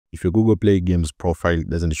If your Google Play Games profile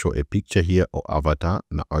doesn't show a picture here or avatar,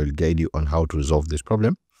 now I'll guide you on how to resolve this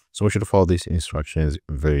problem. So make sure to follow these instructions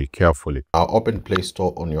very carefully. Now open Play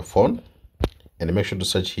Store on your phone and make sure to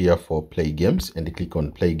search here for Play Games and click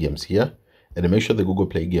on Play Games here. And make sure the Google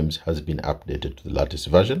Play Games has been updated to the latest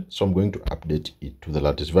version. So I'm going to update it to the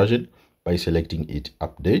latest version by selecting it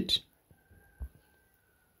Update.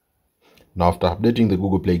 Now after updating the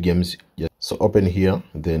Google Play Games, so open here,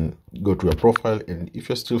 then go to your profile, and if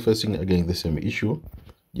you're still facing again the same issue,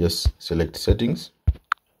 just select Settings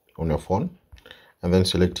on your phone and then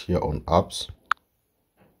select here on Apps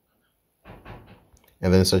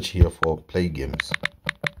and then search here for Play Games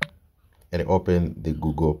and open the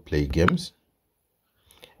Google Play Games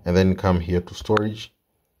and then come here to storage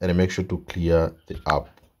and make sure to clear the app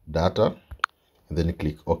data and then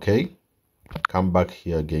click OK. Come back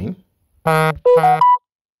here again,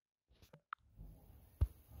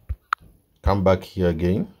 come back here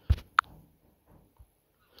again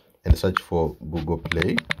and search for Google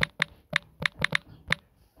Play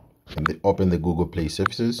and then open the Google Play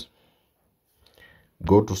services,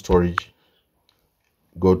 go to storage,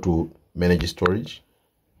 go to manage storage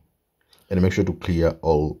and make sure to clear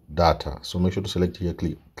all data. So make sure to select here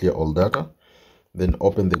clear all data, then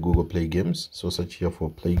open the Google Play Games. So search here for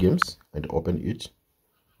Play Games and open it.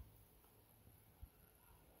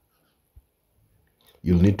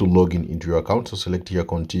 You'll need to log in into your account, so select here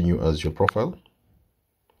continue as your profile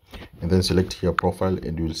and then select here profile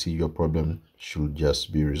and you will see your problem should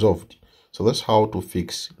just be resolved. So that's how to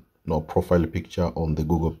fix no profile picture on the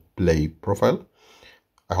Google Play profile.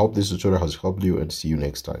 I hope this tutorial has helped you and see you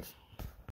next time.